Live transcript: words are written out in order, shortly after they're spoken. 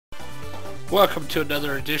Welcome to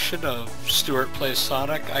another edition of Stuart Plays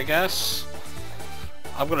Sonic, I guess.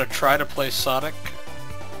 I'm gonna try to play Sonic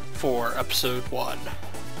for episode 1.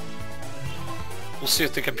 We'll see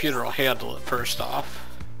if the computer will handle it first off.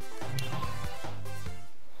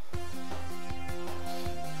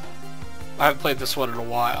 I haven't played this one in a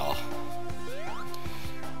while.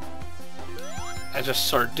 It's just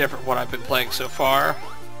sort of different what I've been playing so far.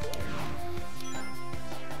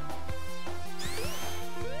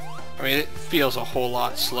 I mean, it feels a whole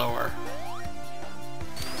lot slower.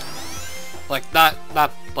 Like, not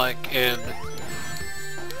like in...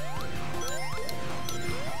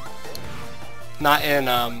 Not in,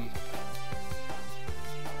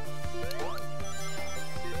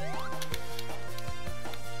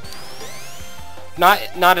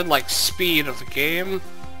 Not in, like, speed of the game.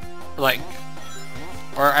 Like...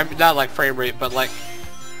 Or, I mean, not like frame rate, but like...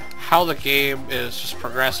 How the game is just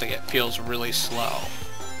progressing, it feels really slow.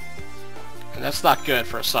 And that's not good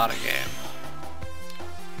for a Sonic game.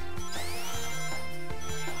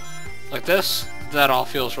 Like this, that all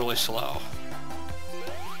feels really slow.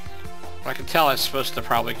 I can tell I'm supposed to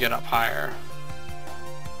probably get up higher.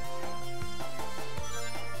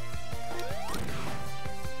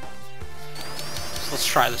 So let's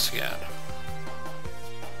try this again.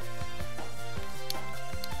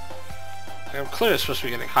 I'm clearly supposed to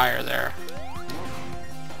be getting higher there.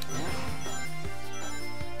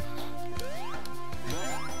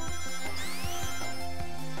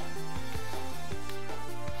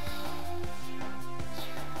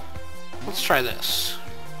 Let's try this.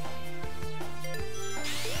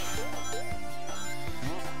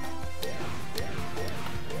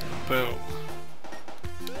 Boom.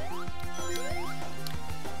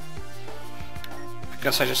 I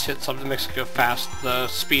guess I just hit something that makes it go fast, the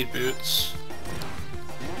speed boots.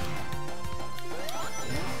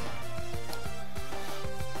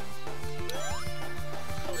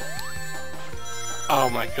 Oh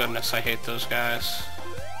my goodness, I hate those guys.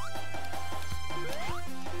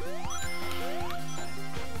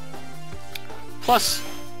 Plus,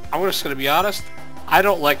 I'm just gonna be honest, I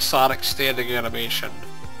don't like Sonic's standing animation.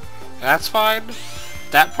 That's fine.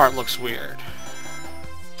 That part looks weird.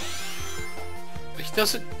 But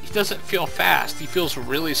he doesn't feel fast. He feels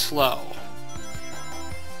really slow.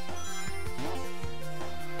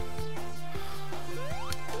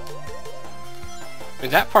 I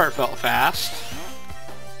mean, that part felt fast.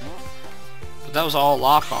 But that was all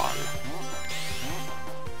lock-on.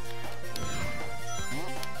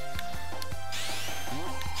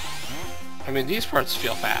 I mean, these parts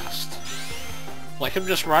feel fast. Like him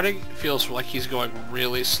just running feels like he's going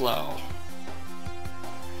really slow.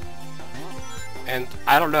 And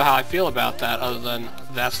I don't know how I feel about that other than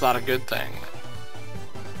that's not a good thing.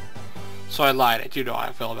 So I lied. I do know how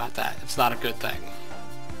I feel about that. It's not a good thing.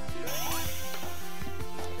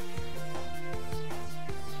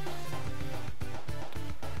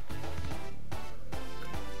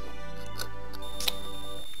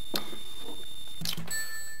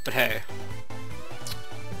 But hey,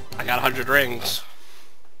 I got 100 rings.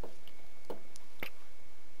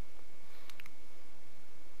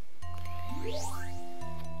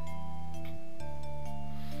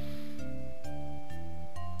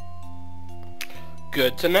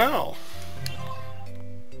 Good to know.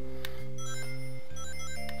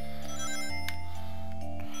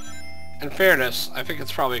 In fairness, I think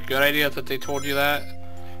it's probably a good idea that they told you that,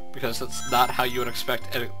 because that's not how you would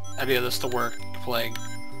expect any of this to work playing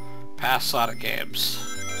past Sonic games.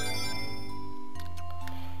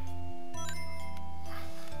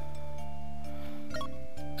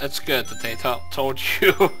 It's good that they told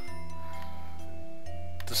you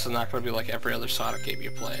this is not going to be like every other Sonic game you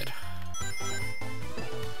played.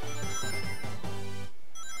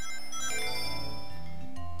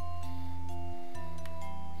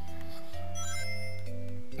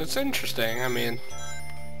 It's interesting, I mean...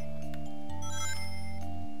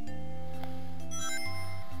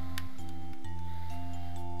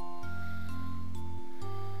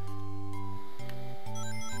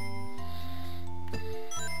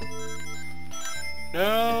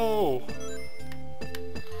 No!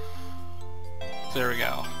 There we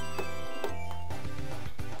go.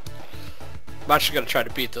 I'm actually gonna try to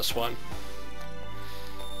beat this one.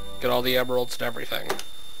 Get all the emeralds and everything.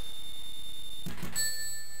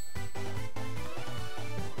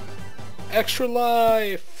 Extra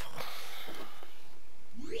life!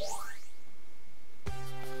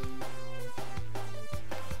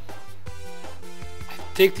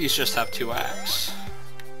 I think these just have 2 acts.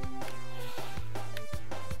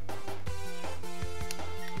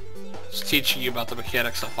 It's teaching you about the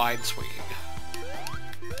mechanics of Vine Swinging.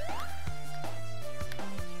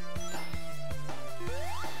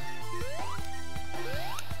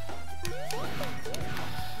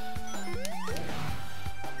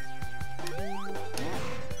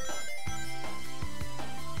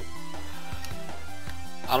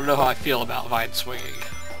 I don't know how I feel about vine swinging.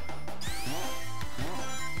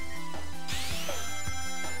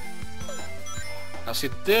 Now see,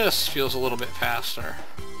 this feels a little bit faster.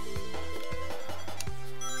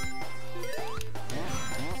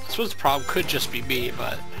 I suppose the problem could just be me,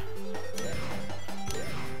 but...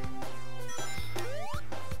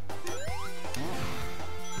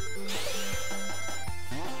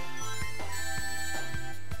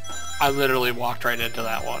 I literally walked right into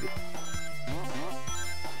that one.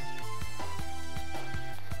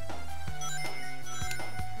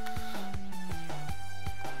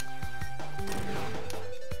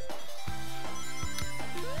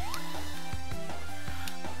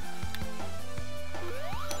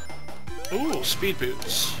 Ooh, speed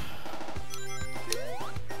boots.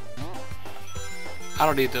 I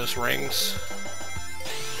don't need those rings.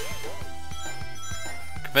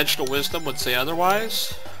 Conventional wisdom would say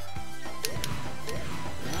otherwise.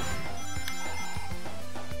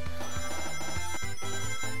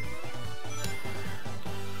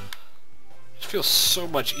 It feels so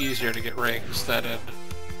much easier to get rings than in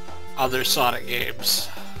other Sonic games.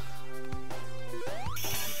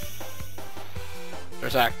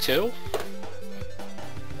 There's Act 2.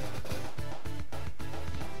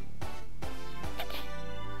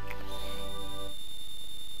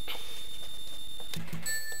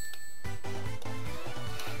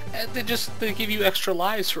 And they give you extra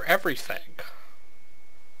lives for everything.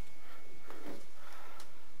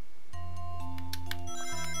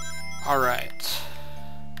 Alright.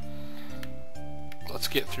 Let's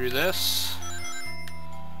get through this.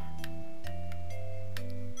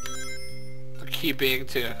 The key being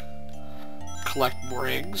to collect more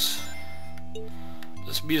rings.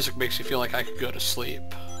 This music makes me feel like I could go to sleep.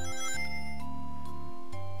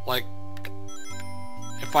 Like,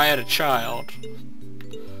 if I had a child,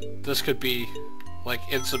 this could be like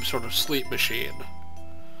in some sort of sleep machine.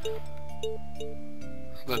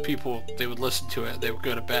 That people, they would listen to it and they would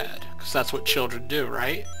go to bed. Because that's what children do,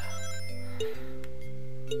 right?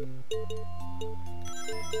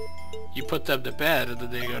 You put them to bed and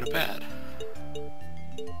then they go to bed.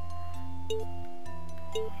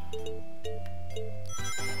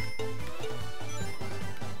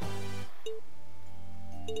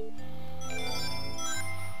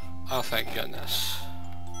 Oh, thank goodness.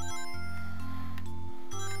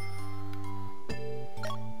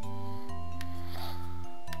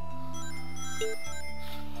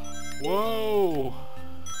 Whoa!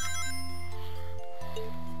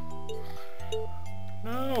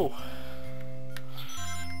 No!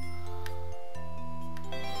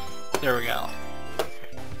 There we go.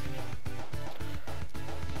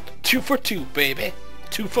 2 for 2, baby!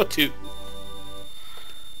 2 for 2.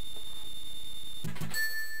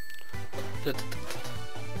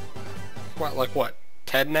 What, like what?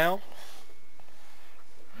 10 now?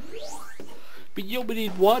 But you only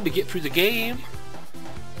need 1 to get through the game.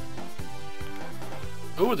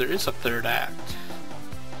 Oh, there is a third act.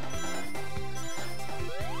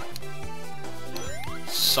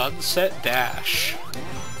 Sunset Dash.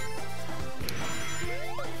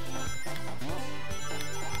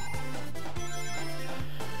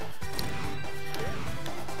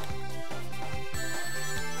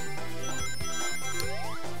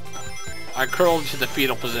 I curled into the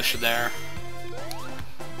fetal position there.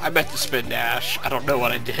 I meant to spin dash. I don't know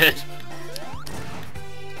what I did.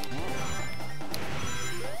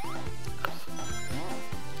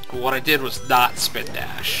 What I did was not spin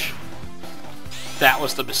dash. That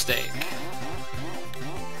was the mistake.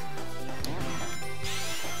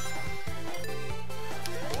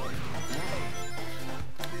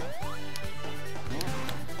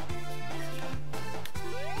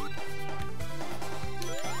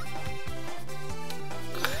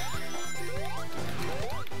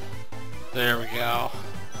 There we go.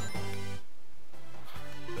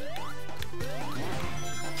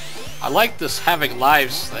 I like this having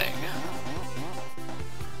lives thing.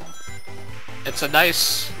 It's a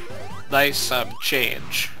nice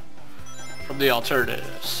change from the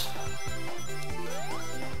alternatives.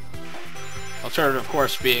 Alternative, of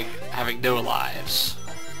course, being having no lives.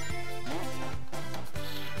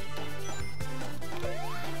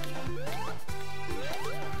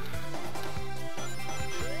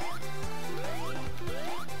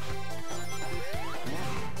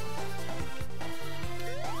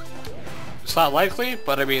 It's not likely,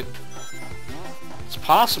 but I mean, it's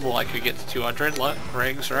possible I could get to 200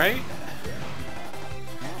 rings, right?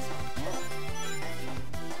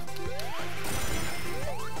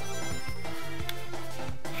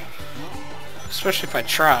 Especially if I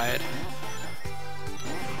tried.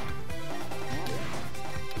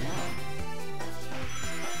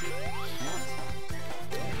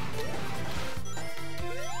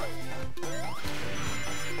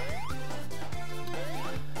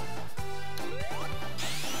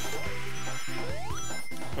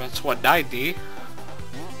 It's 190.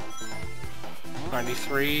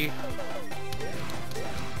 93.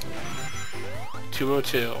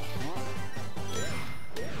 202.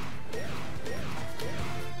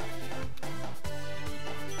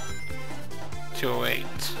 208.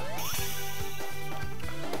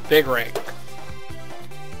 Big ring.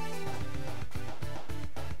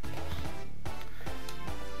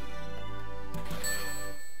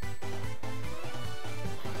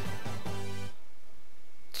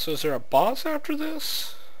 So is there a boss after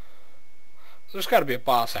this? There's got to be a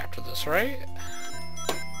boss after this, right?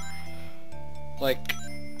 Like,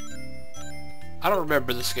 I don't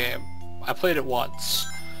remember this game. I played it once.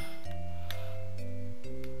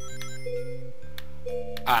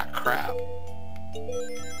 Ah, crap.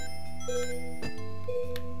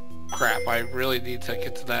 Crap, I really need to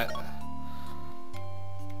get to that.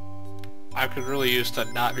 I could really use to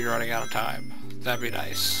not be running out of time. That'd be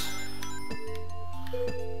nice.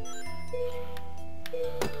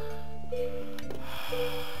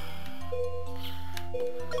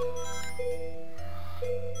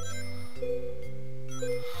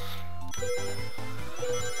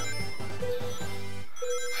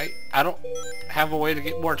 I don't have a way to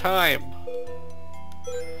get more time.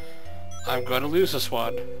 I'm going to lose this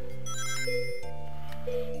one.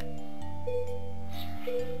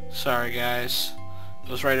 Sorry guys. It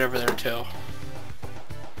was right over there too.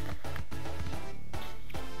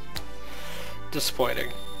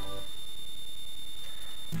 Disappointing.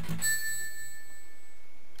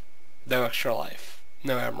 No extra life.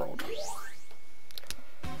 No emerald.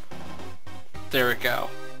 There we go.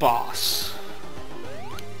 Boss.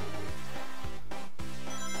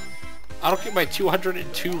 I don't get my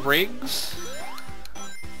 202 rings?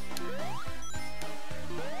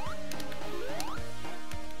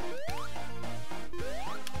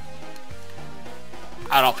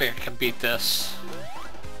 I don't think I can beat this.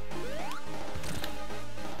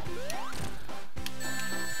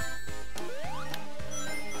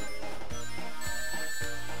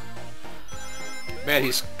 Man,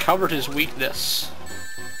 he's covered his weakness.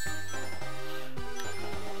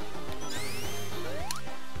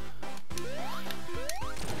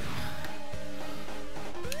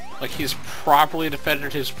 Like he's properly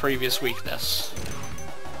defended his previous weakness.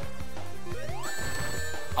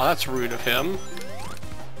 Oh, that's rude of him.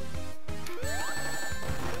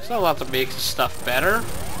 He's not allowed to make his stuff better.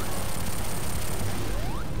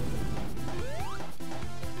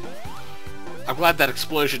 I'm glad that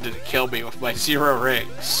explosion didn't kill me with my 0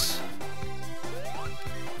 rings.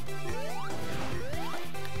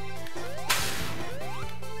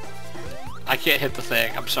 I can't hit the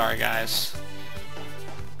thing. I'm sorry, guys.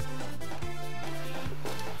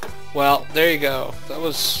 Well, there you go. That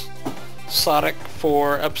was Sonic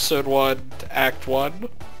 4 Episode 1 Act 1.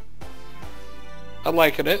 I'm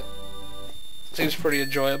liking it. Seems pretty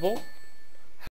enjoyable.